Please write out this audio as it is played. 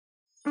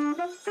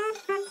Hey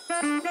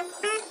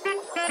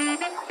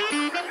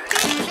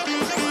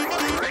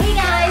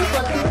guys,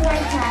 welcome to my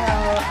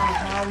channel. I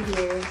have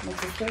here my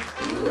sister.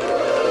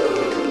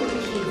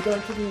 She's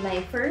going to be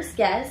my first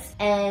guest,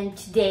 and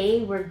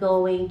today we're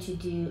going to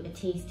do a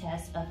taste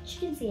test of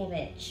chicken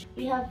sandwich.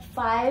 We have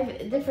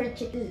 5 different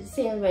chicken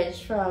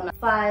sandwich from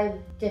 5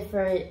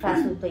 different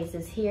fast food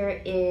places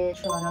here in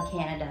Toronto,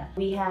 Canada.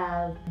 We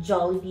have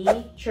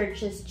Jollibee,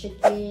 Church's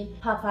Chicken,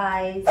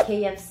 Popeyes,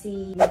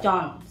 KFC,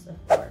 McDonald's, of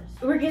course.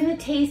 We're gonna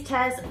taste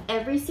test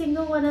every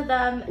single one of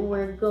them.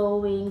 We're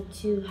going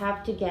to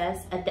have to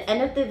guess at the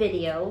end of the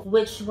video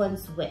which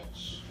one's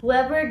which.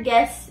 Whoever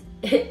guesses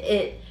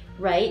it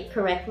right,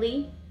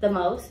 correctly, the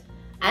most,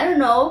 I don't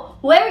know,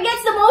 whoever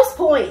gets the most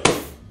points,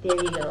 there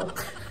you go,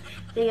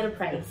 they get a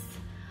prize.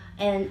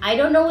 And I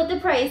don't know what the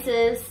price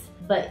is,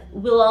 but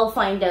we'll all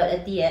find out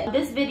at the end.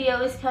 This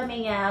video is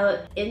coming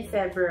out in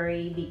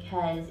February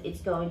because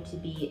it's going to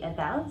be a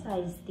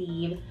Valentine's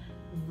theme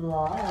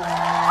vlog. Yay,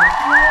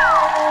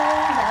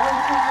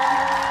 Valentine's!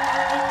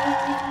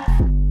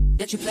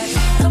 That you play.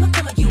 Come on,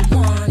 you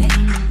want it.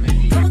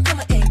 Come on,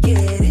 and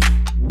get it.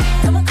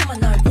 Come on,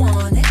 I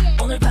want it.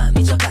 오늘 밤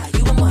미쳐가,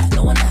 you and what?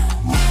 No one else.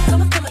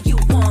 Come on, you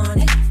want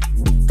it.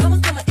 Come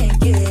on, and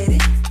get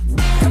it.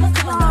 Come on,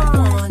 I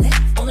want it.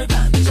 오늘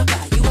밤 미쳐가,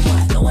 you and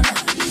what? No one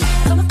else.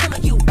 Come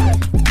on, you.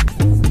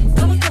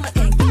 Come on,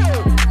 and get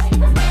it.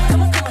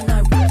 Come on,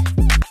 I want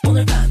it.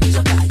 오늘 밤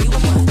미쳐가, you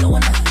and what? No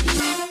one else.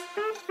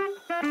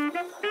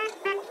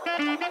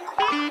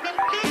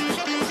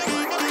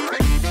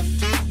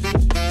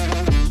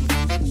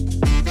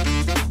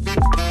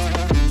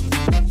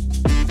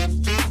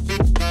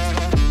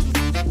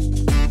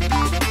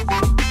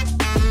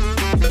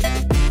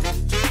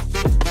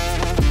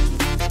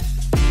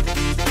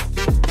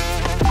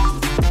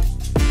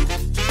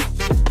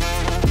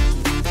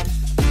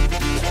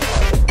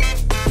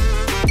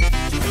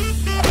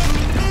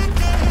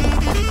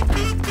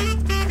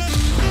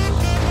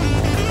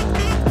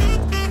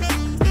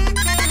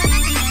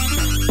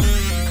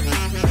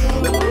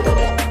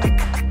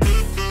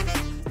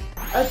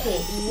 Okay,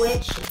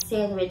 which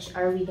sandwich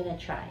are we gonna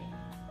try?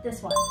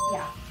 This one,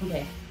 yeah.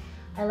 Okay,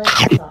 I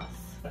like the sauce.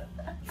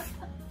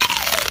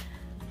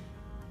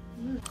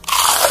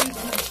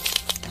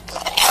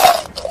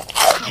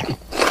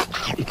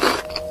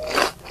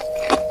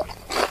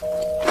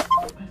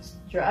 It's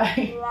dry.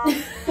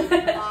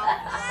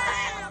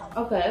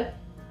 Okay.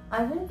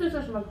 I think this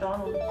is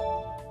McDonald's.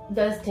 It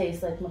does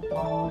taste like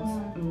McDonald's.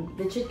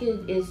 The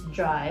chicken is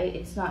dry,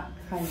 it's not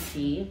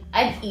crunchy.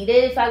 I'd eat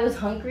it if I was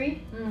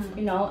hungry.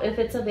 You know, if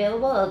it's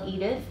available, I'll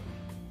eat it.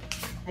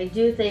 I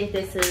do think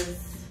this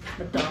is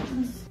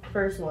McDonald's.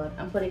 First one,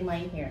 I'm putting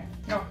mine here.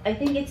 No, I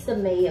think it's the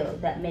mayo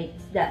that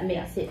makes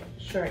it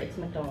sure it's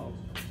McDonald's.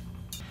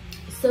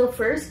 So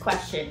first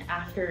question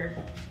after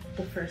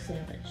the first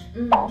sandwich.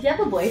 Do you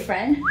have a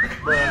boyfriend?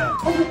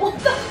 What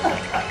the fuck?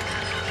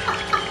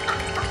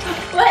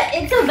 What?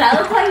 It's a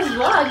Valentine's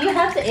vlog. You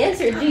have to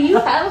answer. Do you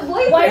have a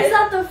boyfriend? Why is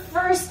that the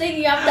first thing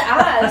you have to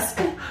ask?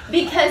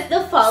 Because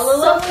the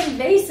follow-up... So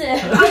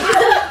invasive.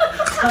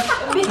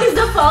 Because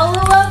the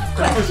follow-up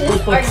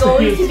questions are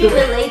going to be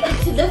related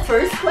to the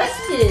first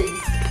questions.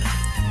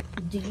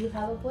 Do you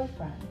have a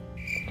boyfriend?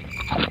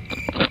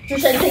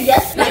 Trisha said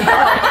yes.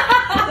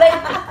 Like,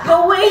 the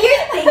way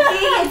you're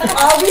thinking, it's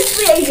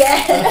obviously a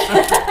yes.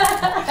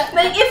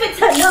 Like, if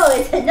it's a no,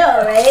 it's a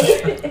no,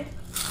 right?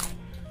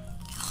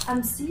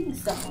 I'm seeing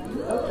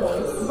someone.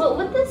 Okay, but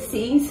what does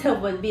seeing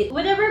someone be?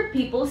 Whenever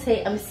people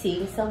say I'm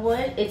seeing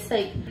someone, it's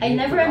like, I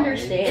never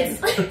understand.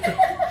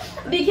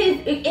 Because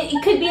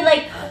it could be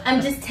like,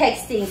 I'm just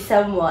texting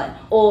someone,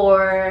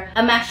 or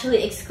I'm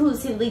actually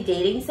exclusively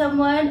dating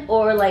someone,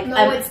 or like...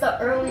 No, it's the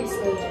early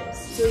stages.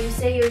 So you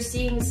say you're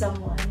seeing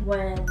someone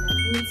when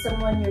you meet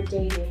someone you're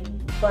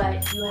dating,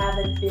 but you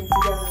haven't been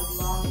together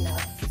long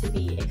enough to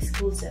be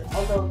exclusive.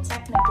 Although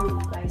technically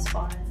you guys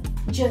aren't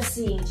just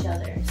seeing each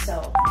other,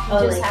 so you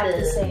just like have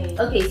to say...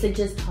 Okay, so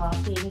just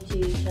talking to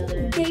each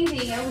other.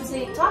 Dating, I would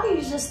say. Talking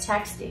is just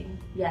texting.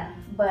 Yeah.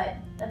 But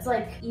that's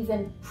like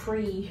even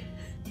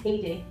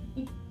pre-dating.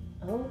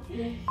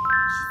 Okay.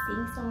 She's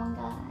seeing someone,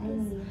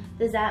 guys.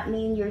 Does that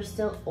mean you're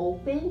still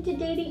open to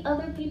dating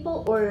other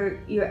people, or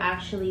you're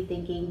actually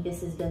thinking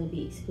this is going to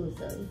be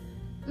exclusive?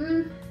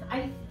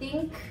 I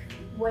think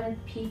when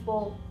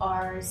people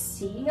are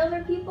seeing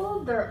other people,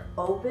 they're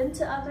open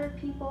to other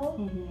people.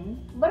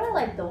 But I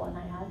like the one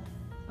I have.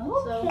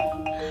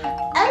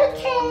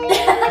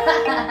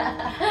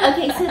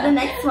 Okay, so the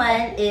next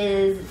one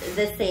is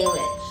the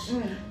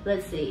sandwich.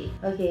 Let's see.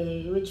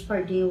 Okay, which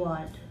part do you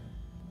want?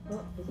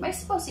 Am I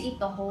supposed to eat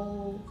the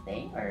whole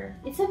thing, or?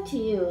 It's up to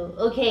you.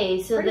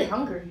 Okay, so I'm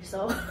hungry,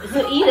 so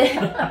eat it.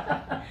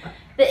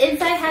 The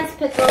inside has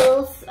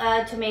pickles,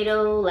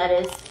 tomato,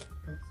 lettuce.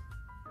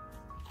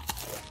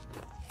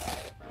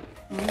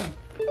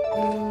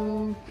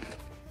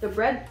 The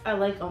bread I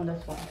like on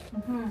this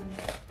one.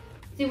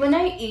 See, when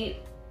I eat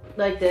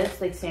like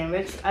this, like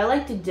sandwich, I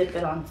like to dip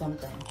it on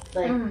something.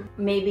 Like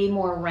maybe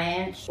more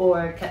ranch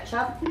or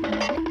ketchup.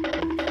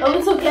 Oh,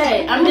 it's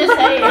okay. I'm just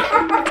saying.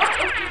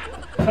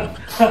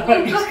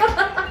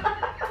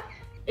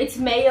 It's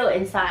mayo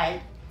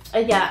inside.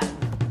 Yeah,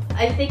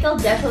 I think I'll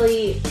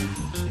definitely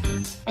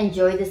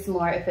enjoy this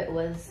more if it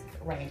was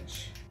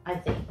ranch, I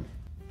think.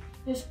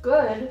 It's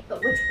good,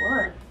 but which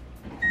one?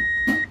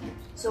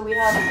 So we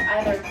have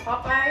either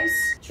Popeyes,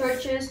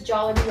 Church's,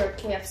 Jollibee, or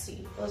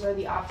KFC. Those are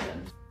the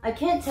options. I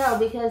can't tell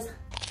because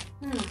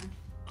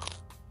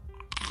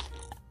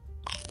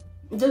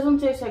it doesn't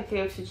taste like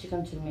KFC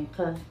chicken to me.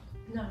 Cause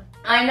No.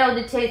 I know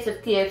the taste of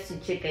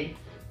KFC chicken.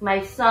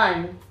 My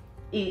son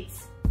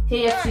eats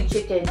KFC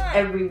chicken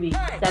every week.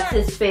 That's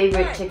his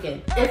favorite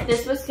chicken. If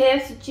this was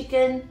KFC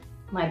chicken,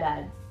 my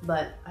bad.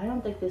 But I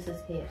don't think this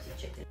is KFC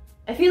chicken.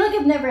 I feel like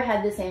I've never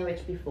had this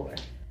sandwich before.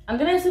 I'm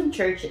gonna have some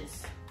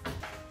Church's.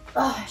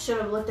 Oh, I should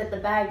have looked at the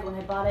bag when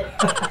I bought it.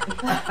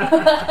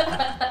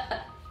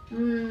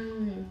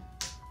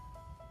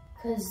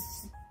 Cause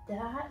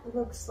that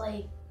looks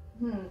like,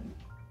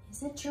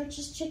 is it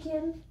Church's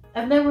chicken?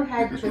 I've never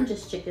had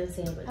Church's chicken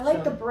sandwich. I like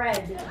so. the bread.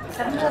 Have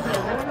you had the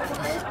other one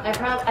today? I've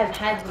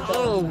had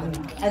McDonald's.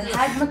 I've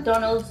had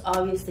McDonald's,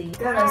 obviously. It's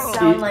gonna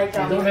sound like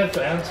You don't have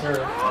to answer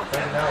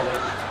right now.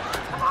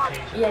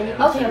 Yeah, you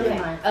can change your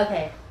mind.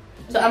 Okay.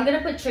 So I'm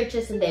gonna put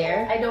Church's in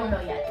there. I don't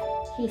know yet.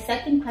 Okay,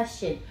 second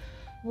question.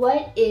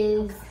 What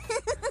is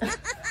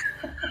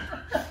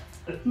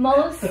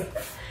most...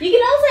 You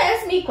can also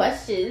ask me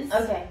questions.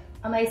 Okay.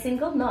 Am I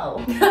single? No.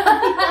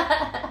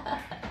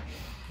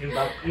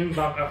 Yung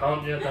bank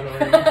account niya,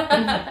 tanongin.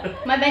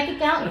 My bank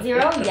account, 0?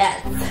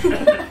 Yes.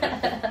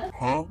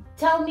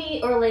 Tell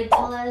me, or like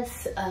tell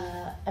us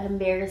an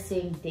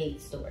embarrassing date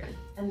story.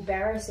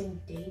 Embarrassing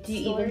date Do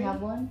you story? even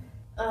have one?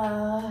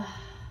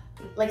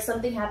 Like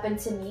something happened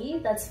to me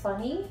that's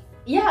funny?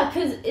 Yeah,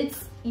 because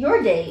it's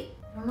your date.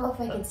 I don't know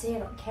if I can say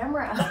it on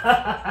camera.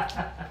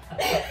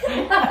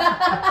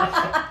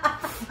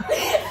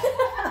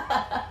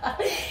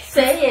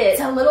 Say it.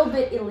 It's a little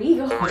bit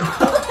illegal.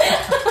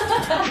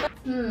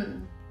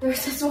 There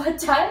was this one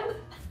time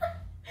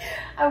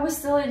I was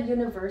still in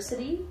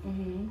university,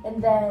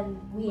 and then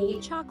we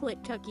ate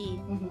Chocolate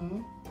cookie.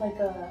 like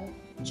a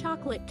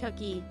Chocolate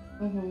cookie.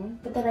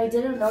 but then I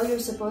didn't know you're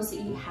supposed to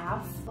eat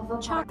half of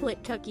a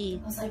Chocolate cookie.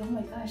 I was like, oh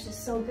my gosh, this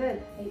is so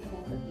good. I ate the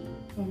whole cookie.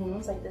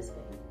 It's like this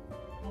big.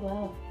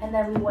 Wow. And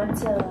then we went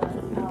to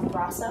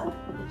Rasa,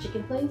 The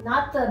chicken place?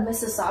 not the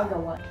Mississauga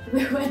one.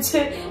 We went to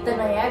the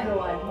Niagara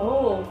one.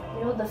 Oh.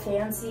 You know, the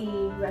fancy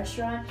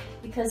restaurant,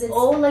 because it's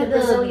Like the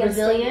Brazilian?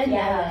 steak.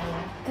 Yeah.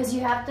 Because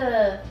you have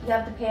to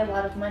pay a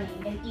lot of money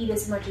and eat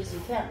as much as you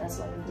can. That's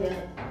why we did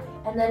it.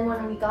 And then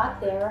when we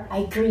got there,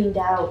 I greened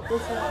out.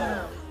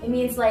 It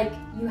means like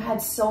you had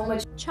so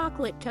much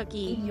Chocolate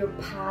cookie. you're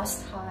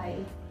past high.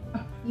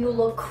 You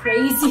look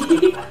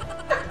crazy.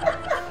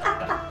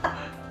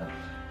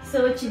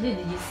 So what you did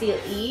you still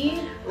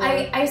eat?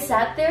 I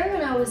sat there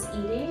and I was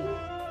eating,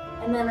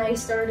 and then I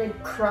started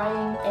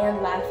crying and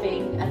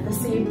laughing at the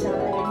same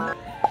time.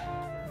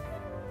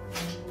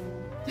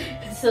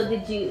 So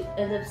did you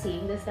end up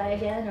seeing this guy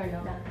again or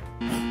no?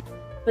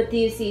 But do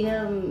you see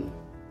him?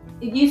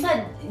 You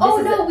said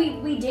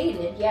We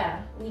dated,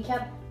 yeah. We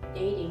kept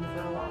dating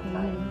for a long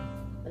time,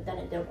 but then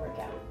it didn't work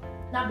out.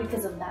 Not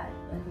because of that.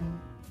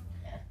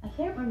 I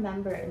can't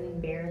remember an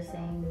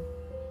embarrassing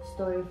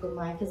story for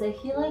mine because I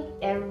feel like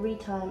every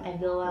time I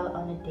go out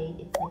on a date,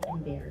 it's like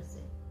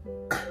embarrassing.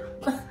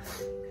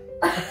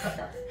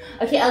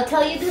 Okay, I'll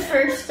tell you the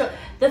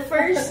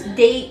first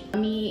date,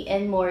 me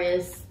and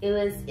Morris, it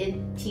was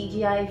in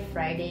TGI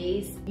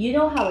Fridays. You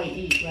know how I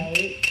eat,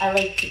 right? I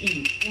like to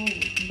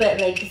eat. But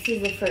like this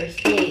is the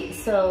first date.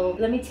 So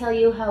let me tell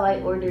you how I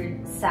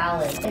ordered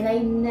salad. And I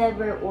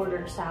never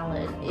order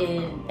salad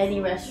in any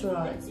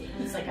restaurants.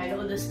 He's like, I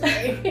know this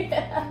story.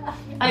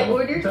 I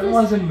ordered That this.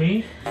 wasn't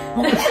me.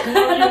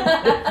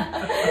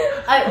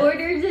 I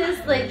ordered this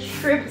like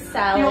shrimp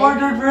salad. You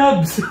ordered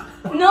ribs.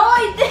 No,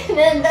 I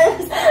didn't. That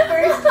was the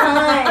first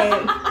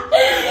time.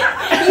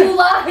 You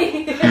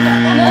lied.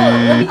 No,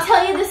 let me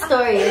tell you the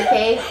story,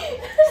 okay?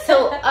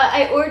 So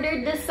I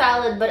ordered the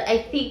salad, but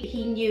I think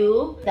he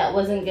knew that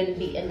wasn't gonna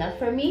be enough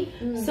for me.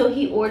 So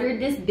he ordered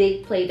this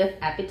big plate of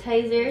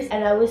appetizers,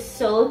 and I was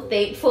so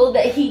thankful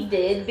that he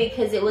did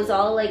because it was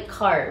all like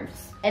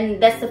carbs. And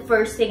that's the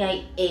first thing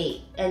I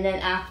ate. And then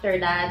after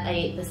that, I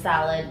ate the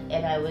salad,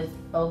 and I was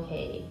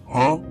okay.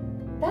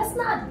 That's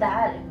not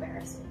that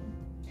embarrassing.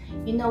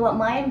 You know what?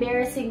 My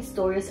embarrassing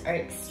stories are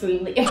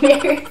extremely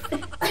embarrassing.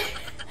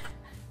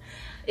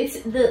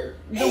 It's the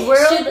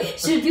world.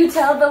 Should you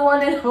tell the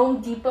one at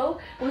Home Depot?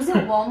 Was it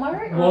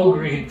Walmart?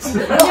 Walgreens.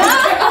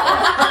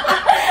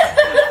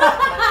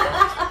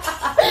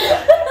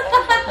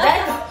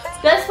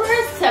 That's for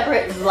a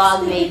separate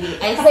vlog, maybe.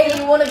 I Hey,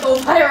 you want to go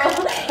viral?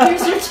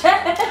 Here's your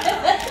check.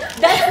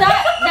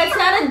 That's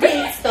not a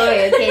date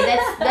story, okay?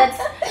 That's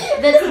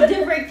a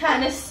different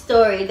kind of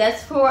story.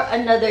 That's for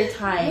another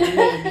time,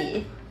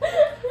 maybe.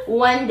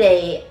 One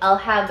day, I'll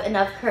have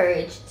enough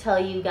courage to tell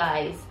you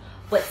guys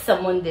what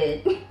someone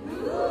did.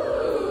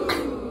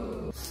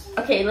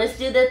 Okay, let's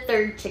do the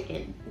third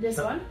chicken. This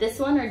one? This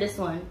one or this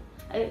one?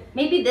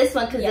 Maybe this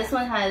one, because Yeah. this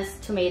one has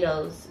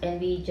tomatoes, and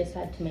we just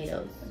had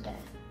tomatoes. Okay.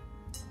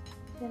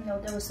 Didn't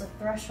know there was a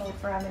threshold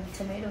for how many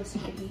tomatoes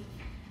you could eat.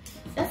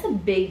 That's a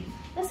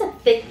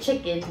thick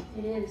chicken.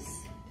 It is.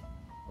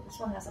 Well, this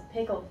one has a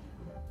pickle.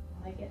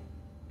 I like it.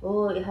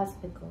 Oh, it has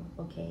pickle.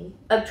 Okay.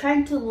 I'm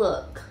trying to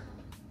look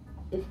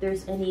if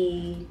there's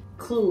any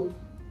clue.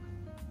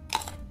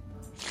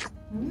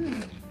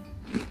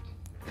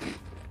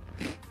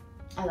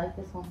 I like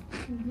this one.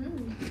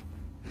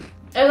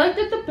 I like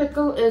that the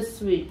pickle is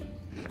sweet,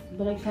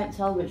 but I can't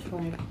tell which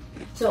one.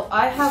 So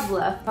I have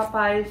left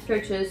Popeyes,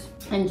 Churches,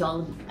 and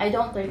Jollibee. I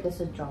don't think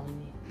this is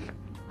Jollibee.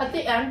 At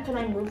the end, can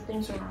I move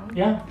things around?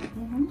 Yeah.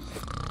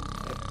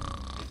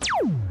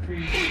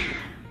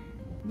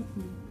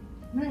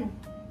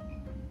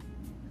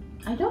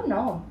 I don't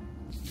know.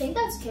 I think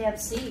that's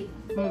KFC.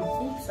 I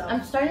think so.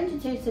 I'm starting to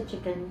taste the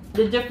chicken.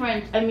 The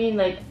different, I mean,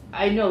 like,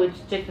 I know it's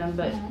chicken,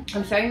 but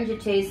I'm starting to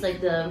taste like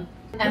the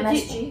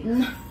MSG?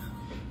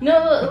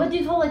 No, what do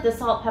you call like the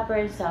salt, pepper,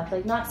 and stuff?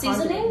 Like not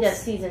Seasonings? Yeah,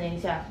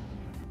 seasonings. Yeah.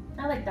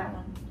 I like that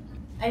one.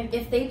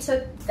 If they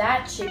took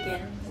that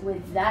chicken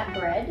with that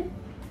bread,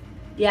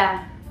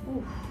 Yeah.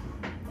 oof.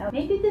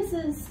 Maybe this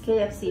is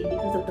KFC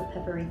because of the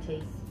peppery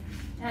taste.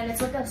 And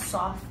it's like a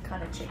soft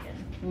kind of chicken.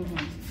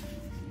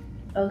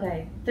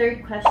 Okay,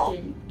 third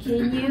question.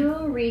 Can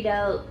you read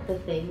out the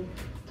thing?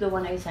 The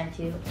one I sent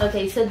you.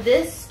 Okay, so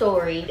this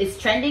story is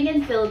trending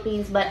in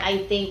Philippines, but I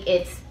think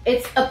it's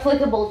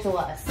applicable to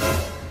us.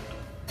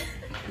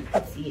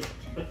 Let's see it.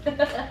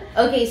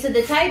 Okay, so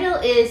the title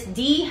is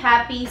D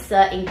Happy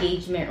Sa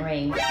Engagement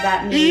Ring.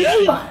 That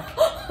means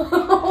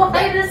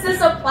Why does this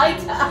apply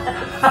to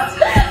us?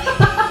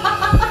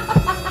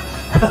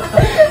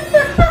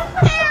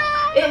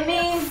 it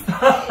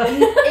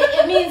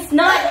means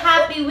not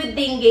happy with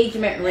the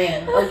engagement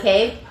ring,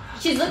 okay?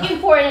 She's looking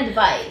for an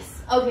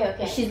advice. Okay.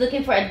 She's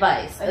looking for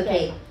advice.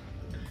 Okay.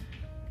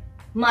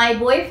 My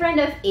boyfriend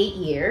of 8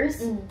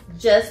 years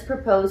just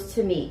proposed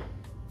to me.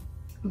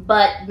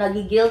 But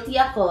nagigilty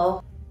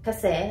ako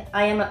kasi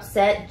I am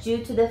upset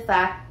due to the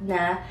fact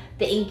na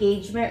the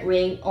engagement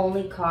ring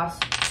only cost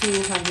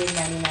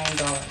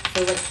 $299.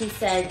 So what she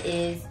said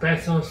is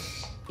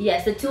Pesos.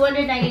 yes, the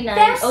 $299.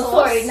 Pesos? Oh,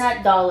 sorry,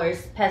 not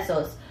dollars,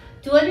 pesos.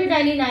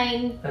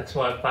 $299. That's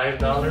what, $5?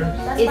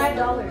 That's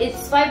 $5.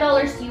 It's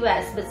 $5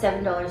 US, but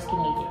 $7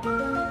 Canadian.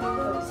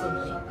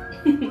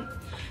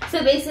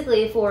 So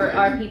basically, for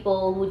our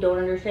people who don't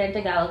understand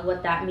Tagalog,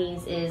 what that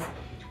means is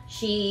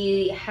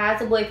she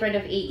has a boyfriend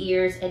of 8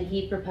 years and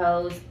he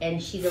proposed,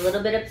 and she's a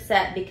little bit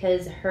upset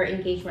because her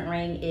engagement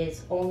ring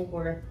is only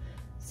worth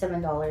 $7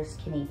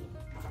 Canadian.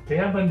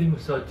 Kaya ba hindi mo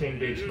suot yung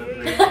engagement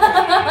ring?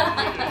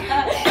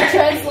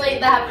 Translate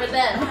that for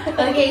them.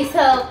 Okay,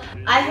 so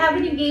I have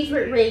an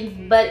engagement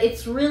ring, but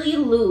it's really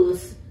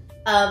loose.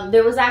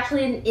 There was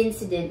actually an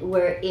incident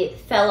where it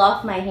fell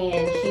off my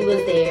hand. She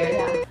was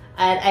there,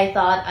 and I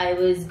thought I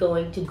was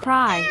going to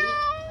Cry.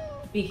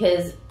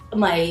 because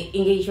my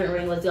engagement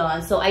ring was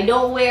gone. So I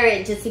don't wear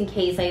it just in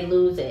case I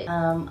lose it.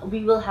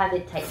 We will have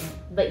it tightened,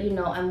 but you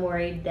know, I'm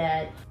worried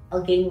that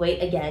I'll gain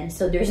weight again,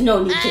 so there's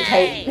no need to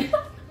tighten.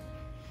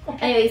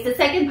 Anyways, the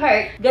second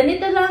part,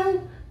 ganito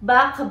lang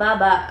ba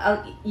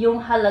kababa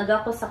yung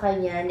halaga ko sa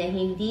kanya na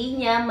hindi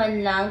niya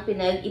man lang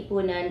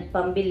pinag-ipunan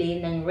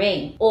pambili ng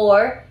ring?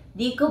 Or,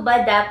 di ko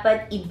ba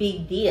dapat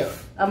i-big deal?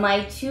 Am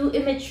I too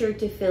immature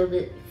to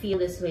feel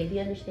this way? Do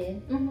you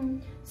understand?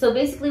 So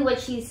basically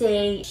what she's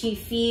saying, she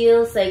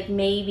feels like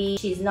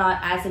maybe she's not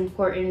as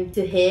important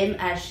to him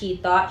as she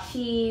thought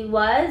she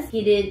was.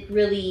 He didn't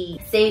really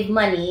save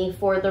money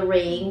for the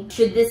ring.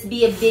 Should this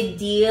be a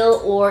big deal,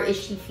 or is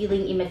she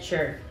feeling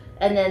immature?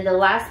 And then the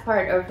last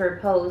part of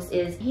her post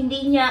is,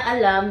 hindi niya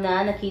alam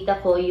na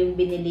nakita ko yung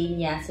binili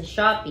niya sa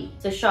Shopee.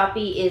 So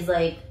Shopee is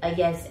like, I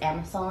guess,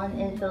 Amazon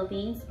in the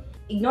Philippines.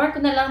 Ignore ko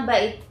na lang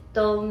ba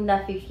itong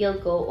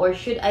nafe-feel ko, or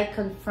should I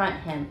confront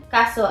him?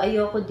 Kaso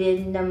ayoko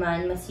din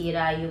naman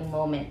masira yung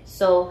moment.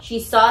 So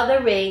she saw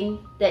the ring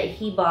that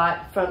he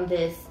bought from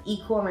this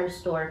e-commerce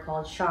store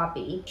called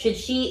Shopee. Should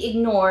she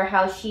ignore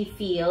how she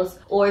feels,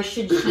 or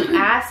should she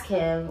ask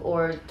him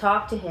or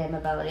talk to him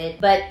about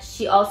it? But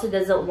she also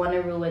doesn't want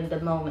to ruin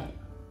the moment.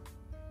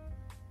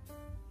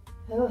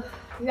 Oh,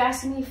 you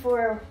asking me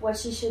for what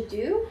she should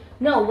do?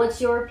 No, what's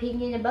your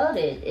opinion about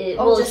it?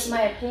 Just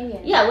my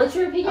opinion. Yeah, what's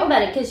your opinion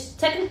about it? Because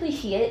technically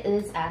she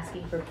is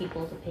asking for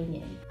people's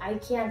opinion.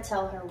 I can't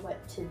tell her what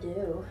to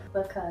do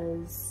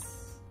because,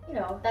 you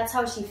know, that's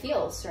how she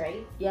feels,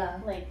 right? Yeah.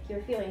 Like,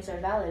 your feelings are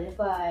valid.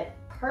 But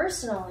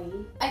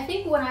personally, I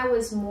think when I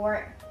was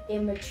more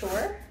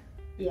immature,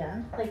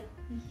 Yeah. like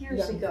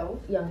years ago,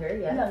 Younger,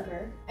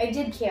 I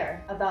did care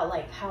about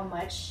like how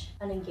much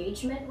an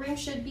engagement ring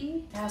should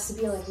be. It has to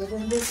be like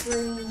within this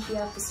range, you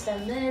have to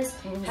spend this,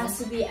 it has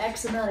to be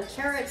X amount of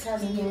carats, has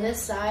to be this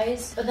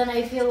size. But then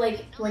I feel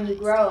like when you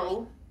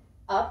grow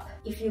up,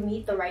 if you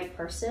meet the right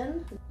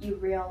person, you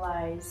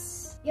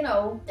realize, you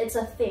know, it's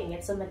a thing,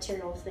 it's a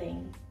material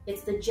thing.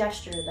 It's the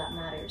gesture that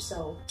matters.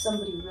 So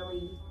somebody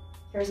really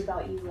cares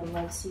about you and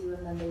loves you,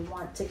 and then they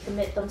want to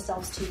commit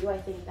themselves to you. I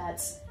think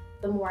that's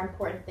the more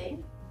important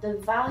thing. The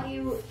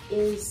value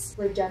is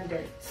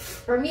redundant.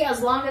 For me,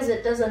 as long as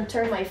it doesn't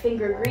turn my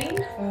finger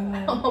green,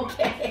 I'm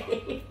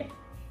okay.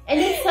 And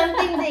it's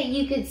something that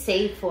you could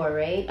save for,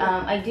 right?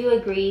 I do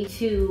agree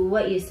to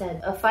what you said.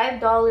 A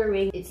 $5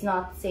 ring, it's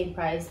not the same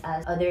price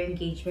as other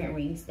engagement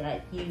rings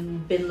that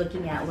you've been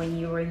looking at when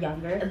you were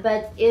younger.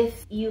 But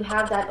if you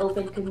have that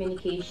open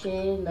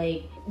communication,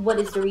 like, what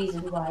is the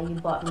reason why you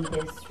bought me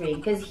this ring?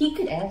 Because he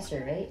could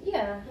answer, right?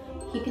 Yeah.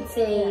 He could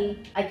say,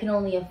 I can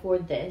only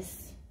afford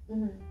this.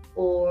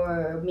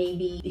 Or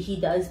maybe he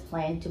does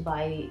plan to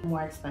buy a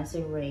more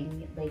expensive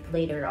ring like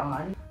later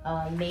on.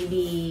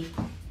 Maybe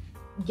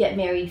get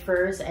married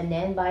first and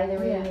then buy the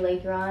ring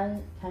later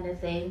on, kind of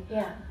thing.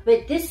 Yeah.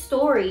 But this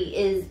story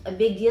is a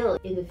big deal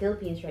in the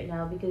Philippines right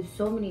now because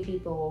so many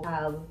people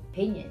have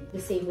opinions.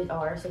 The same with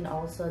ours, and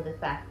also the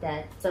fact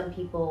that some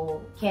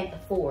people can't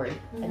afford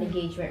an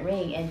engagement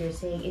ring and they're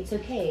saying it's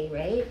okay,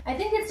 right? I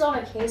think it's on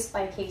a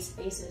case-by-case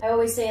basis. I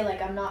always say,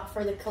 like, I'm not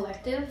for the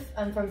collective,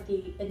 I'm from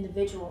the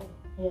individual.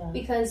 Yeah.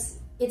 Because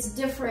it's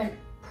different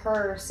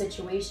per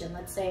situation.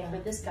 Let's say for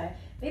this guy,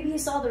 maybe he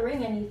saw the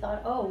ring and he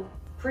thought, oh,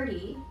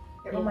 pretty.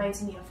 It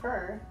reminds me of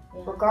her,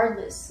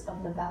 regardless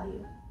of the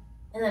value.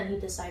 And then he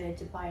decided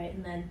to buy it,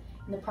 and then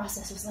in the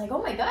process it was like,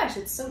 oh my gosh,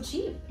 it's so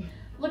cheap.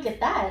 Look at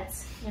that,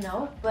 you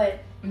know? But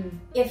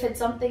if it's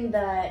something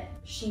that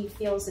she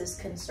feels is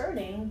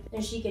concerning,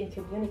 then she can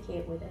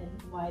communicate with him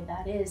why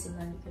that is, and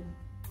then you can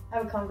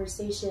have a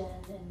conversation,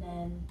 and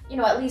then, you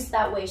know, at least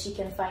that way she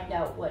can find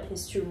out what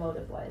his true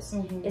motive was.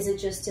 Is it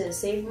just to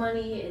save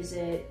money? Is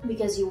it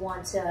because you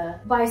want to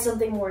buy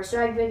something more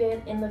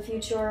extravagant in the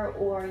future?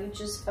 Or you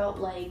just felt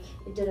like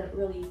it didn't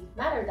really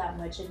matter that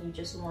much and you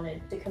just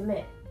wanted to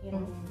commit? You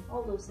know,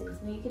 all those things.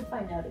 I mean, you can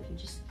find out if you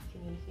just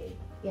communicate.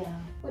 Yeah.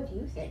 What do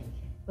you think?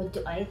 What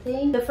do I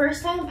think? The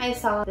first time I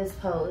saw this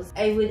post,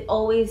 I would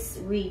always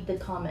read the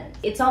comments.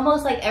 It's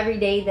almost like every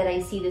day that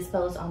I see this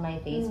post on my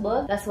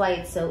Facebook. That's why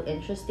it's so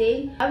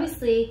interesting.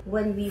 Obviously,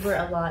 when we were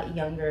a lot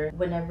younger,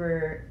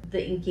 whenever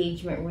the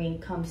engagement ring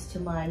comes to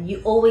mind,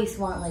 you always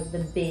want like the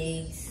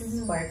big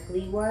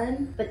sparkly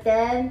one. But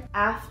then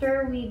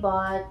after we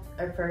bought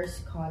our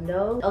first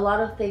condo, a lot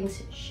of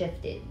things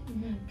shifted.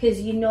 Because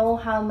you know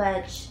how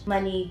much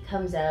money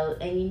comes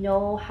out and you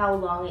know how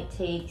long it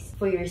takes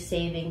for your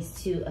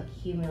savings to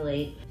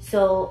accumulate.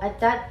 So at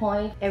that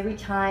point, every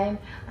time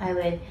I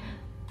would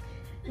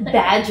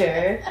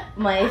badger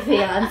my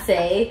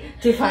fiance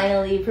to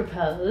finally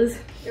propose.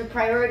 Your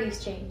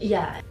priorities change.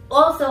 Yeah.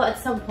 Also, at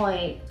some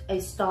point, I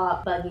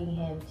stopped bugging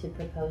him to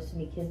propose to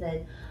me because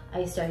then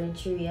I started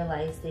to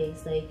realize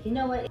things like, you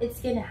know what, it's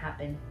gonna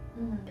happen.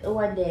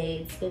 One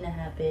day it's gonna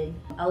happen.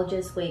 I'll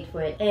just wait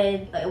for it.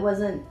 And I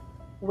wasn't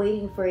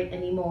waiting for it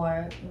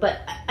anymore,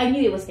 but I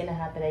knew it was gonna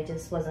happen. I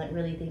just wasn't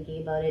really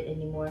thinking about it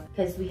anymore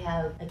because we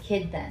have a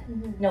kid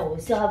then. No, we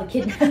still have a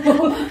kid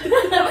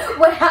now.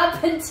 What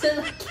happened to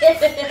the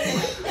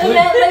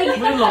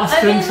kid? We lost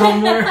him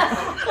somewhere.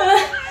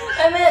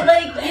 I meant,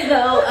 like, you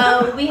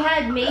know, we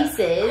had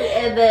Mason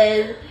and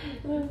then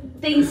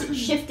things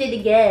shifted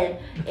again.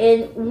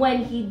 And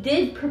when he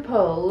did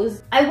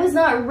propose, I was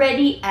not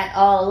ready at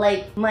all.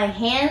 Like, my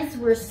hands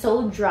were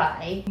so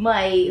dry.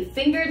 My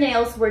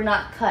fingernails were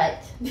not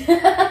cut.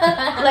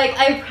 Like,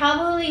 I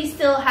probably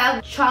still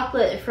have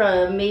chocolate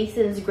from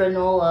Mason's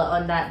granola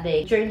on that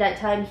day. During that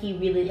time, he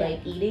really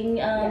liked eating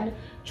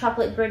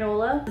chocolate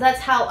granola. That's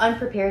how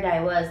unprepared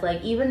I was.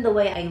 Like, even the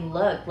way I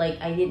looked,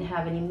 like, I didn't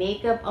have any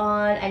makeup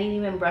on. I didn't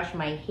even brush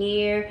my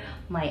hair.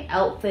 My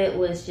outfit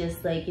was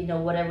just like, you know,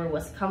 whatever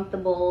was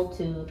comfortable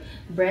to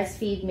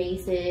breastfeed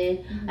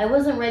Mason. I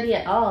wasn't ready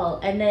at all.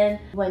 And then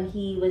when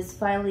he was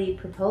finally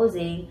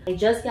proposing, I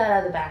just got out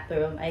of the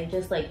bathroom. I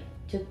just like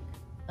took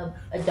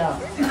a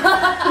dump.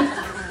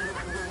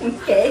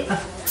 Okay?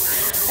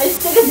 I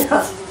just took a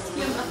dump.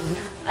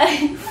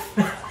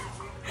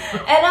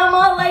 And I'm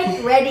all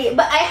like ready,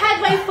 but I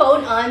had my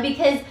phone on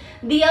because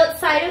the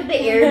outside of the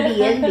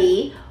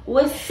Airbnb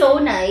was so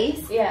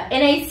nice. Yeah.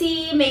 And I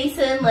see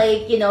Mason,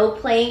 like, you know,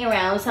 playing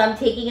around, so I'm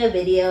taking a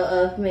video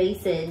of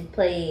Mason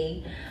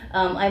playing.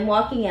 I'm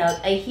walking out.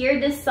 I hear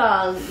this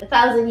song,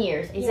 1,000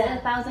 Years. Is it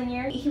 1,000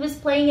 Years? He was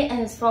playing it on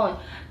his phone,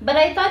 but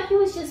I thought he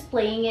was just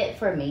playing it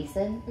for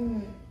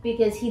Mason.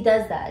 Because he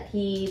does that.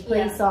 He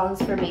plays songs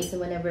for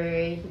Mason whenever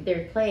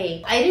they're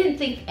playing. I didn't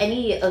think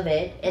any of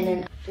it. And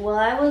then while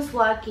I was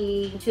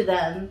walking to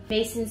them,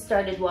 Mason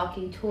started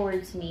walking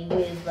towards me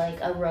with like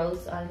a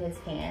rose on his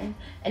hand.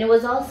 And it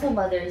was also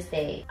Mother's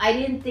Day. I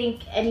didn't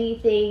think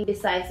anything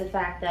besides the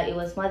fact that it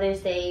was Mother's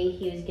Day.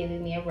 He was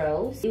giving me a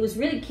rose. It was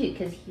really cute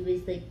because he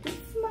was like this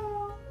small.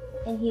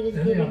 And he was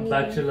giving me...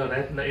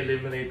 Bachelorette na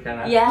eliminate ka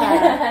na.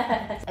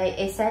 Yeah.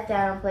 I sat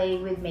down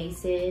playing with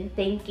Mason,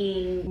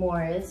 thanking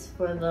Morris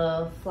for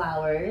the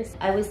flowers.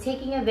 I was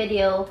taking a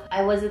video.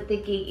 I wasn't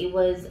thinking it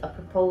was a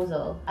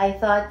proposal. I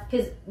thought,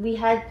 because we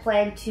had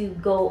planned to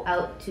go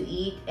out to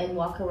eat and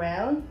walk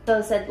around. So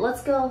I said,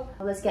 let's go,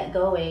 let's get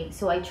going.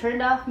 So I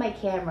turned off my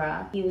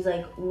camera. He was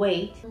like,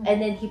 wait.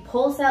 And then he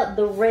pulls out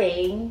the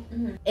ring.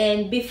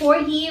 And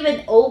before he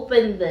even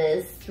opened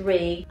this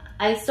ring,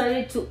 I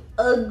started to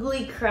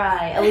ugly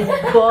cry. I was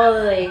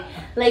bawling.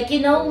 Like, you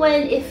know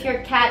when if your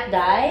cat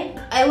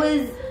died? I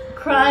was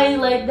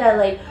crying like that,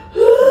 like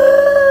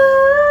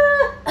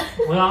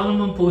Wala ka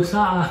naman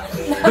pusa.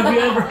 Have you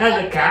ever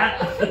had a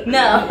cat?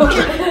 no.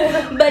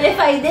 But if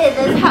I did,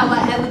 that's how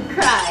I would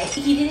cry.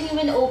 He didn't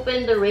even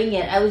open the ring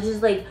yet. I was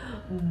just like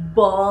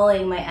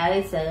bawling my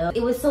eyes out.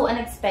 It was so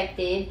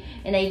unexpected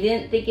and I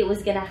didn't think it was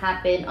gonna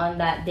happen on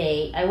that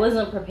day. I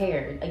wasn't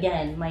prepared.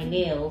 Again, my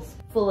nails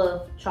full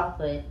of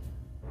chocolate.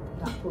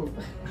 Not poop.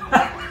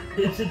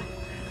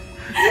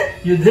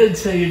 You did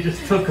say you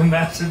just took a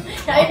massive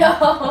I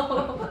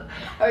know.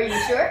 Are you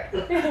sure?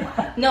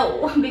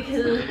 No,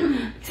 because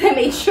I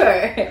made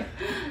sure.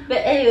 But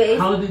anyways.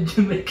 How did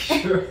you make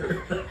sure?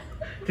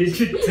 Did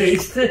you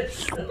taste it?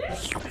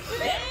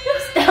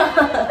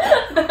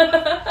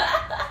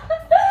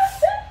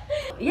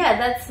 Yeah,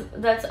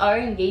 that's our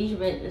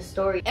engagement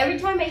story. Every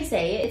time I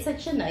say it, it's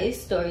such a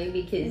nice story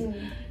because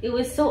it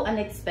was so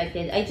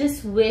unexpected. I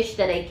just wish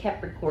that I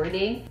kept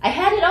recording. I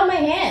had it on my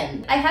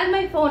hand. I had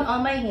my phone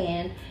on my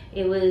hand.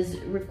 It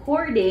was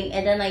recording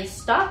and then I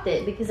stopped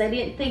it because I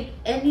didn't think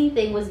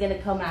anything was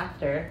gonna come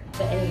after.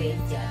 But anyways,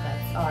 yeah,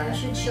 that's our... You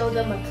should show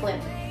them a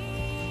clip.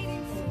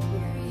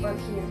 Or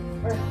here.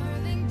 Or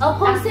I'll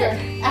post after,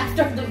 it.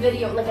 after the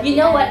video. Like at You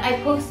the know end. what? I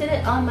posted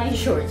it on my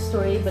short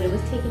story, but it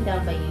was taken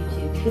down by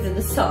YouTube because of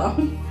the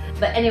song.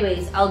 But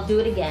anyways, I'll do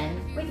it again.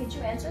 Wait, did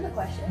you answer the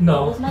question?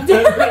 No. What was my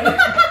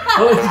I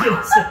was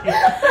gonna say.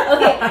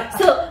 Okay,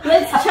 so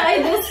let's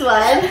try this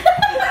one.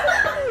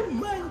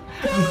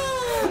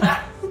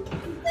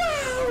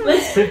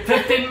 Let's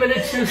 15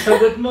 minutes yung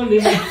sagot mo, hindi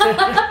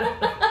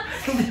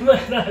mo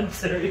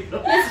na-answer yun.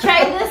 let's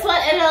try this one,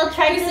 and I'll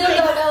try to You still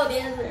think. don't know the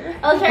answer.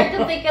 I'll try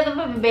to think of an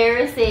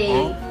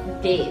embarrassing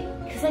date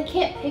because I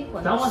can't pick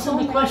one. That There's wasn't so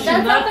the many. question.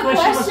 That's not That the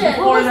question was question.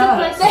 before What was the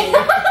that. question?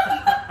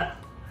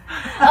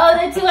 Oh,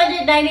 the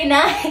 299.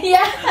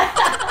 Yeah.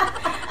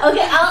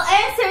 Okay, I'll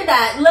answer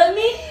that. Let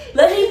me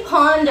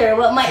ponder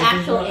what my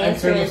actual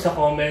answer mo is. sa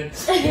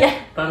comments.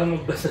 Yeah. Para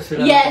magbasa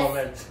sila Yes. ng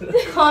comments.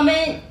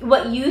 Comment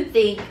what you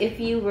think if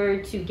you were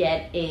to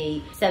get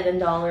a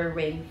 $7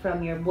 ring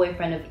from your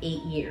boyfriend of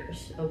 8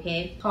 years.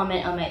 Okay?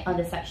 Comment on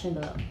the section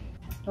below.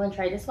 You wanna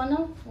try this one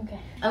now? Okay.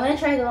 I'm gonna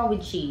try the one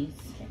with cheese.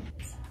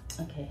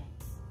 Okay.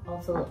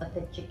 Also a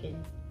thick chicken.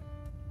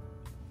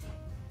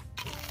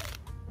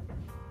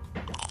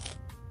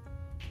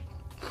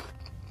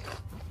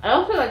 I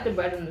also like the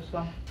bread in this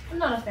one. I'm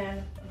not a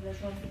fan of this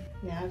one.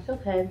 Yeah, it's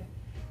okay.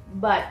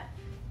 But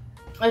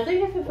I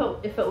think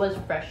if it was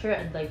fresher,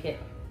 I'd like it.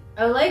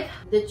 I like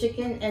the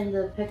chicken and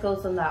the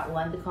pickles on that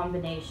one, the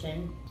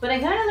combination. But I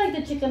kind of like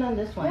the chicken on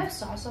this Do I one. have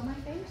sauce on my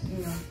face?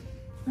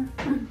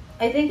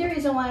 I think the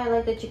reason why I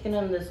like the chicken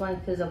on this one is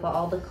because of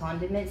all the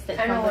condiments that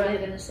I know come what with I'm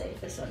it. gonna say.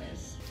 This one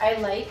is. I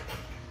like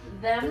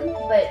them,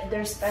 but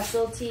their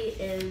specialty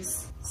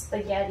is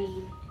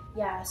spaghetti.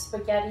 Yeah,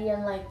 spaghetti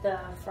and like the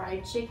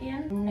fried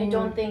chicken. I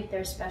don't think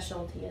their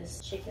specialty is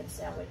chicken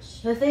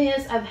sandwich. The thing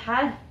is, I've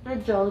had the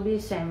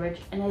jollibee sandwich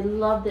and I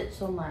loved it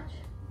so much.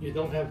 You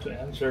don't have to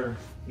answer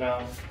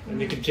now, and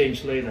you can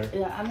change later.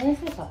 Yeah, I'm gonna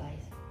say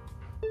Popeyes.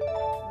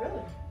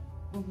 Really?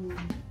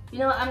 You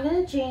know, I'm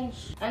gonna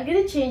change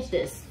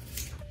this.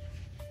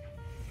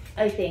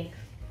 I think.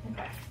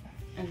 Okay.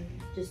 And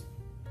just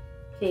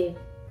okay.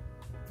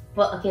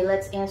 Well, okay,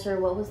 let's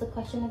answer. What was the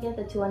question again?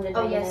 The 200.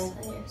 Oh yes.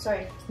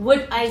 Sorry.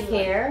 Would I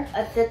care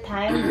at the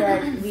time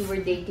that we were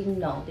dating?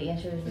 No. The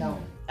answer is no.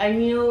 I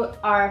knew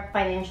our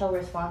financial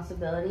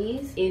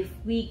responsibilities. If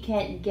we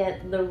can't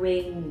get the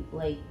ring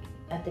like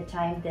at the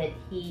time that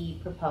he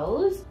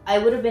proposed, I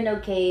would have been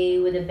okay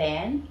with a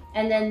band.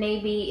 And then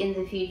maybe in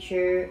the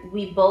future,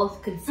 we both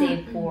could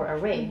save for a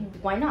ring.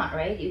 Why not,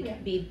 right? It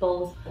could be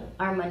both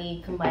our money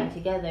combined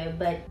together.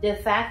 But the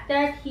fact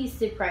that he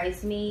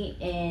surprised me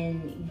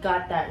and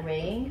got that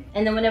ring,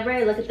 and then whenever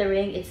I look at the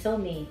ring, it's so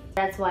me.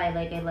 That's why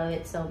I love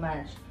it so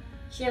much.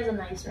 She has a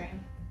nice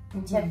ring.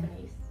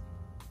 Tiffany's.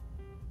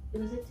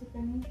 Was it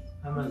Tiffany's?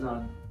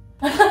 Amazon.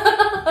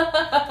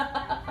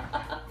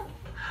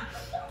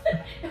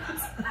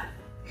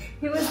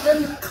 It was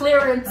the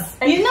clearance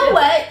section. You know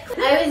what?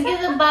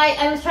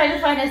 I was trying to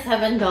find a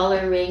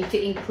 $7 ring to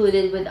include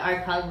it with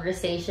our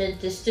conversation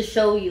just to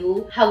show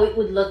you how it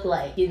would look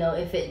like. You know,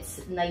 if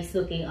it's nice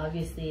looking,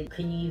 obviously.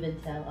 Can you even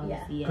tell?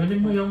 Obviously,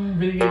 Kunin mo yung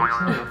binigay ko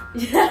sa'yo.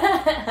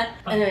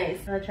 Anyways,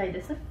 I'll try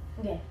this one.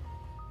 Okay.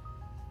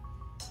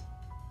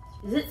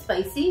 Is it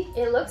spicy?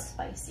 It looks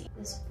spicy.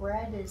 This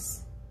bread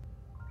is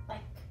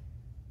like.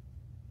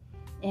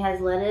 It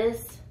has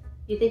lettuce.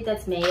 You think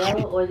that's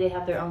mayo or they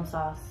have their own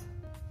sauce?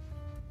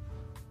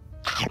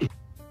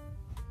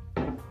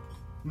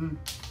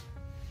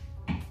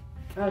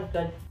 That's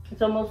good.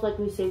 It's almost like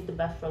we saved the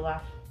best for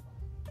last.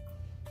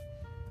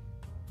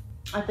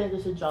 I think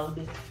this is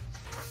Jollibee.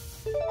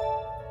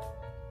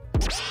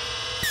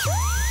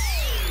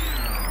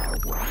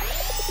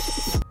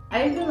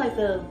 I even like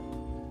the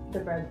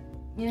bread.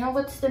 You know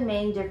what's the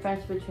main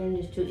difference between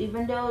these two?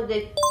 Even though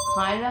they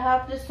kind of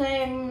have the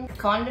same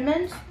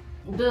condiments,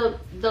 the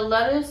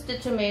lettuce, the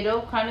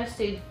tomato kind of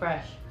stayed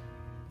fresh.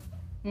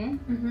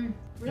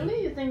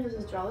 Really? You think this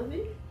is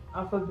Jollibee?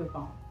 I could be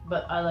wrong,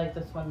 but I like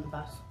this one the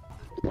best.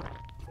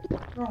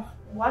 Oh,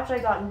 watch, I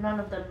got none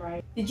of them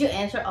right. Did you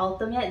answer all of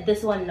them yet?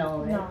 This one,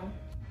 no, right? No.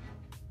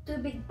 Too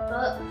big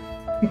butt.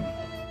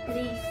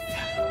 Please.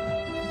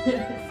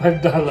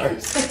 $5.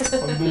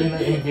 Pambili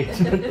ng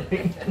engagement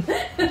ring.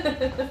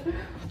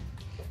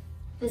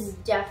 This is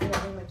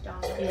definitely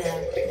McDonald's.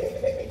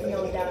 Yeah.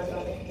 No doubt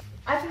about it.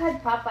 I've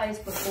had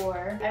Popeyes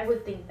before. I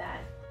would think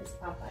that it's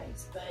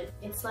Popeyes, but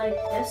it's like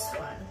this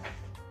one.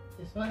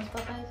 This one is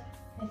Popeyes?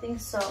 I think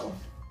so.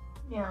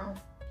 Yeah.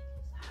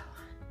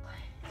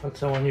 That's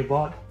the one you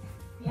bought?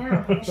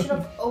 Yeah, I should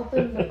have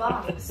opened the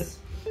box.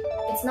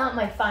 It's not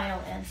my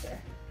final answer.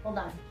 Hold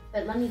on.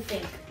 But let me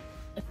think.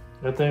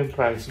 Ito yung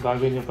price,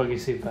 bago niyo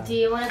pag-isipan. Do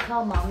you want to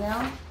call mom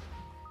now?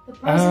 The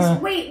price is...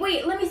 Wait,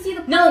 let me see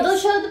the price. No, don't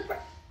show the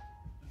price.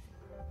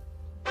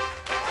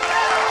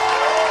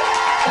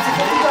 It's a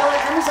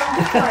 $50 Amazon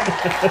gift card.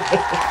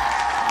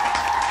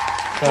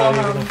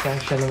 Sorry,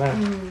 nag-cash na lang.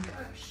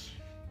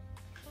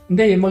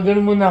 Hindi,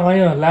 mag-ano muna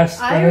kayo.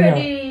 Last, I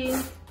already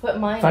put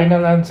mine.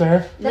 final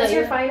answer. That's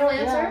your final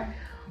answer?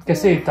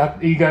 Kasi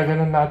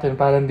igaganon natin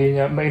para hindi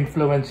niya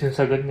ma-influence yung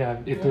sagot niya.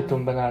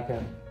 Itutumba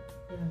natin.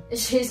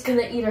 She's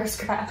gonna eat our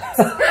scraps.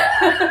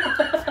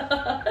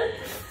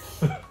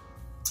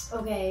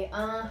 Okay,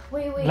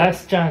 wait.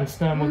 Last chance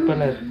na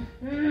magpalit.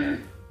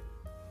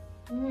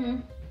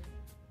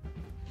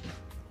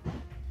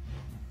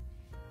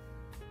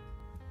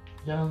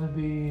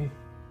 Jollibee.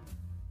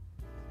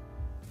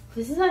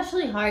 This is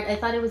actually hard. I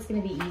thought it was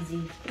gonna be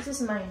easy. This is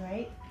mine,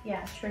 right?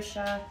 Yeah,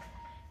 Trisha.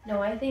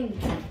 No, I think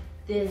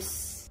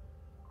this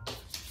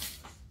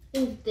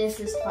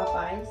is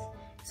Popeyes.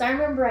 So I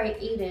remember I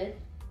ate it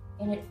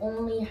and it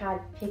only had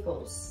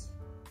pickles.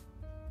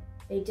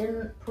 They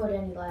didn't put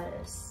any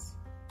lettuce.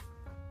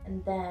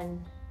 And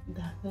then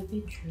That would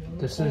be true.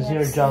 This is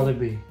your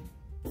Jollibee.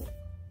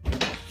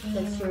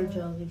 That's your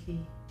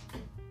Jollibee.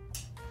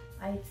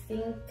 I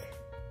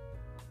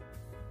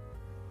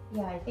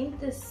think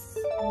this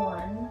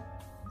one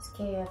is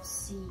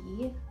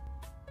KFC.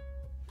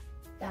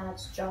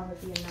 That's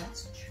Jollibee and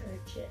that's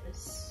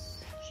Church's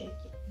chicken.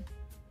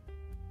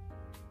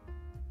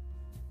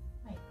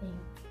 I think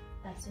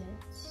that's it.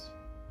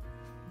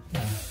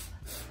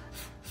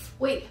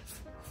 Wait.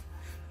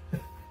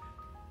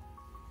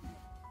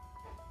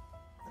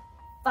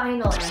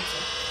 Final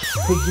answer.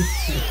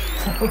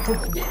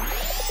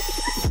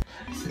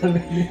 Sabi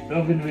ni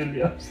Robin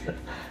Williams.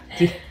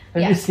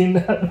 Have you seen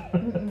that?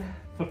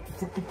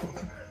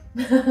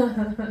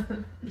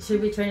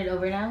 Should we turn it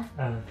over now?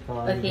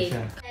 Okay.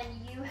 And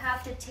you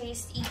have to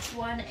taste each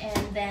one and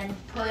then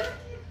put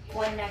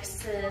one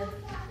next to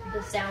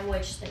the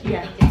sandwich that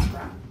you think it's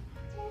from.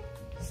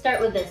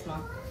 Start with this,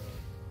 Mom.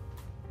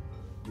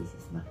 This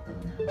is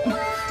McDonald's.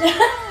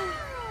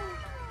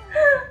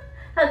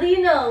 How do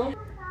you know?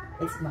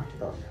 It's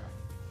McDonald's.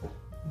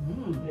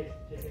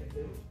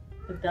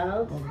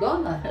 McDonald's?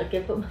 McDonald's.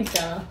 Okay, put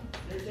McDonald's.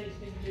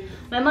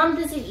 My mom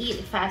doesn't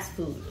eat fast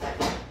food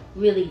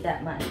really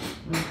that much.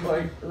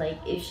 Or like,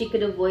 if she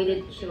could avoid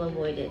it, she'll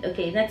avoid it.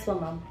 Okay, next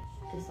one, Mom.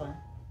 This one.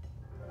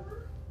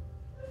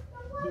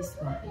 This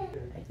one.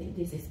 I think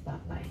this is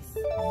Popeyes.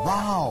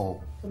 Wow!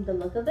 From the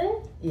look of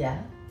it,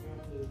 Yeah.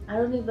 I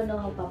don't even know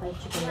how Popeyes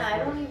chicken Yeah, I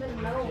looks don't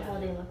even know like. How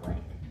they look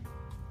like.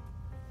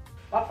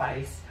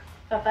 Popeyes.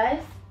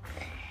 Popeyes?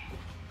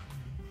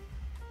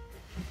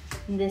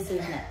 And this is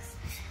next.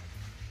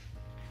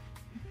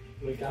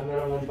 May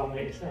camera man pa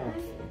ngayon isa.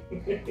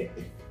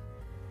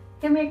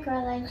 Come here,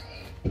 Caroline.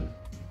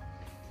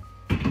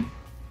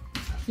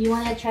 You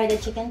want to try the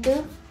chicken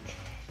too?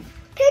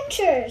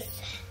 Pictures.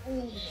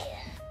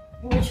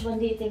 Which one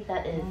do you think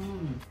that is?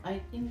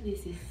 I think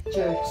this is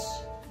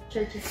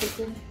Church's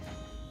chicken?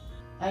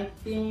 I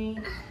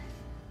think...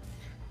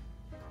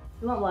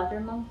 You want water,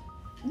 Mom?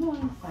 No,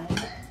 I'm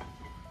fine.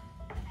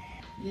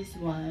 This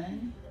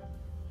one.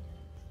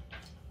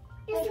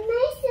 It's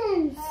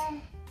Masons.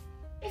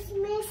 It's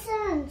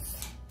Masons.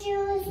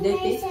 Choose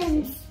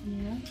Masons.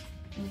 Yeah.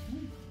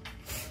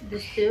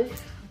 This too?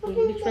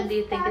 Okay, which one do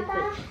you think is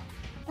which?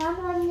 That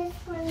one is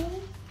for me.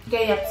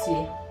 KFC.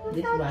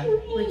 This one.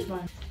 Which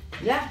one?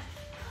 Yeah.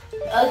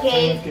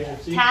 Okay,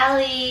 KFC.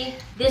 Tally.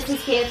 This is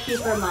KFC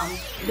for Mom.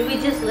 Do we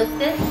just lift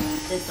it?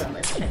 This one,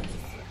 let's try.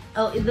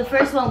 Oh, the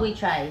first one we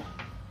tried.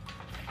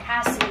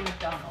 Has to be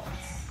McDonald's.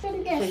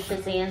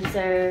 Trisha's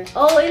answer.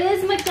 Oh, it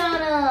is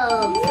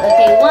McDonald's.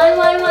 Okay,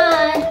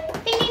 1-1-1.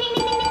 Ding, ding,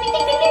 ding, ding,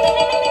 ding, ding, ding,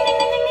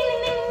 ding, ding, ding,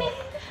 ding,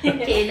 ding, ding.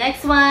 Okay,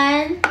 next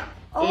one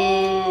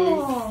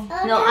is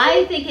no.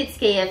 I think it's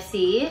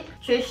KFC.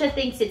 Trisha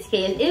thinks it's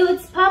KFC. Ew,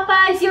 it's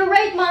Popeyes. You're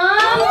right,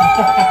 Mom.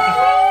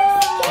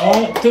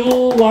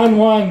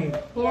 2-1-1.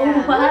 Oh,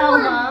 wow,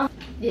 Mom.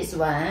 This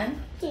one.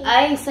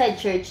 I said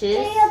Church's.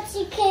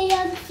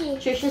 KFC.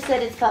 Trisha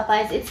said it's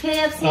Popeyes. It's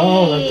KFC.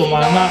 Oh,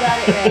 nagtumama. Mom got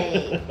it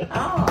right.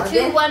 Oh,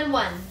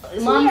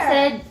 2-1-1. Mom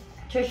said,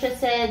 Trisha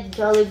said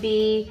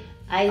Jollibee.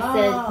 I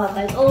said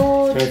Popeyes.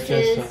 Oh, this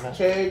Church's. is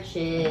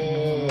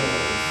Church's.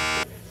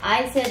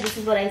 I said, this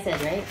is what I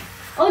said, right?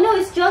 Oh no,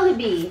 it's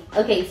Jollibee.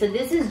 Okay, so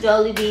this is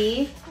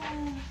Jollibee.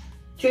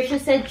 Trisha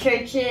said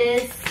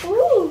churches.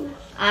 Ooh.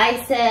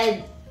 I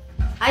said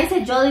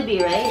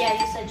Jollibee, right? Yeah,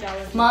 you said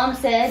Jollibee. Mom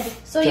said.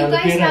 So you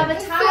guys have a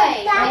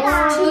tie.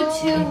 Oh. It's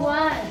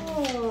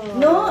 2-2-1.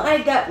 No,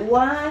 I got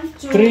 1,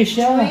 2,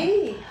 Trisha.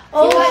 3.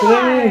 Oh,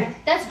 Three.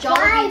 that's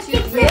Jollibee too.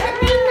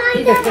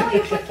 Really? No, you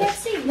put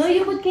KFC. No,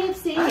 you put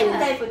KFC. I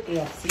put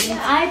KFC.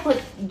 I put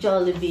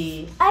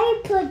Jollibee.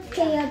 I put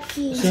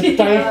KFC. So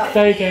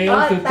tay kayo.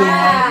 Oh, Tutunan.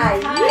 tie.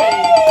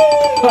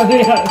 Ano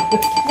yan?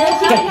 No,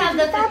 she can have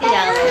the $50.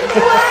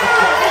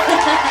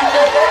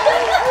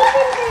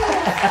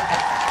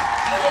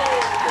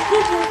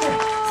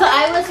 So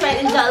I was right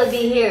in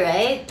Jollibee here,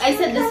 right? I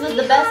said this was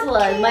the best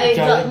one. My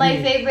Jollibee.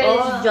 favorite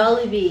is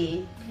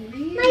Jollibee.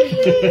 My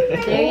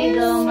favorite. There you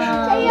go,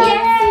 Mom.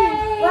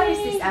 Yay! What is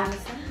this,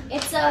 Amazon?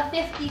 It's a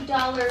 $50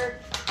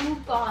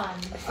 coupon.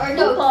 Or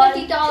no, Coupon.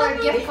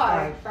 $50 gift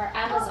card for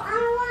Amazon. I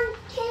want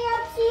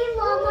KFC,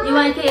 Mama. You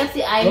want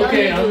KFC? I know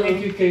Okay, you I'll do. make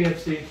you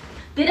KFC.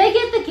 Did I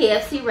get the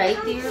KFC right?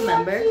 Do you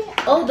remember?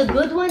 Oh, the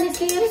good one is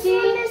This one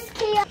KFC? is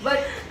KFC.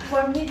 But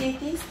for me, they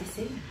taste the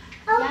same.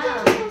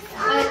 Yeah,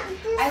 but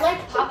I like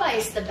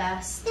Popeyes the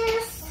best.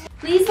 This.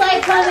 Please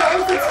like, comment,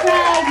 and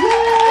subscribe.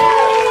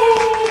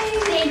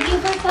 Yay! Thank you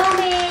for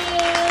coming.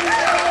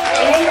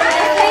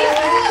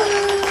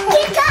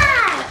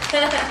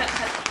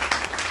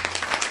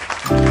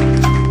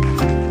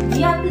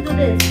 You have to do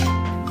this.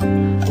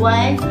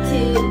 1, 2,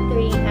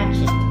 3,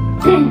 action.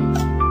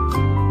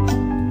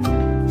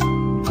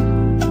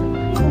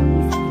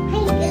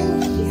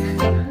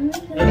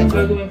 Anong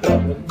gagawin ka?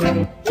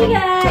 Hey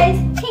guys!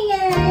 Hey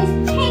guys!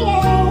 Hey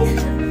guys!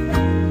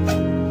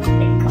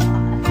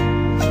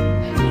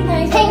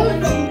 Hey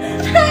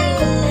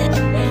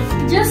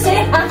guys! Just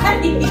say hi! Hi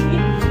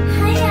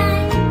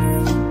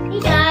guys. Hey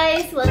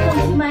guys! Welcome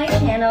to my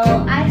channel.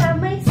 I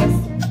have my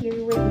sister here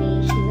with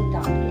me. She's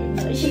adopted.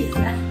 No, she's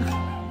not.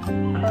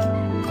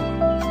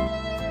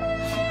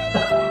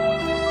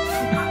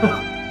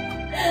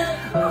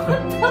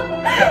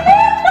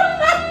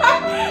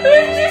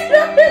 She's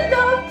not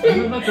adopted!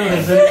 Ano ba ito?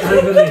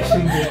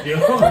 Revelation video?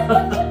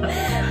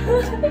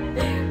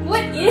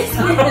 What is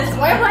this?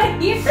 Why am I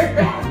here?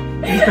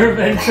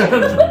 Intervention.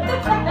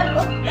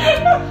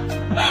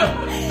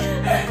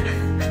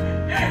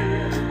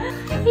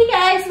 Hey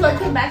guys,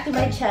 welcome back to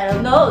my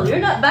channel. No, you're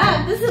not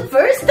back. This is the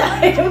first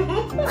time.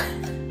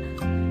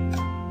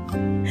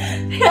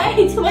 Hi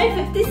to my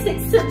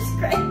 56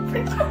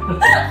 subscribers.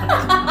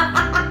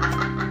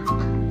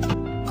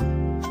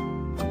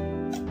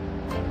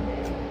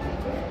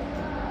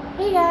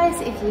 Hey guys,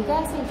 if you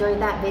guys enjoyed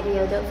that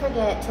video, don't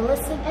forget to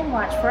listen and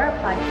watch for our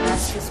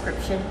podcast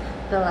description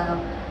below.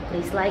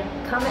 Please like,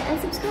 comment, and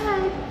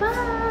subscribe.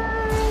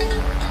 Bye!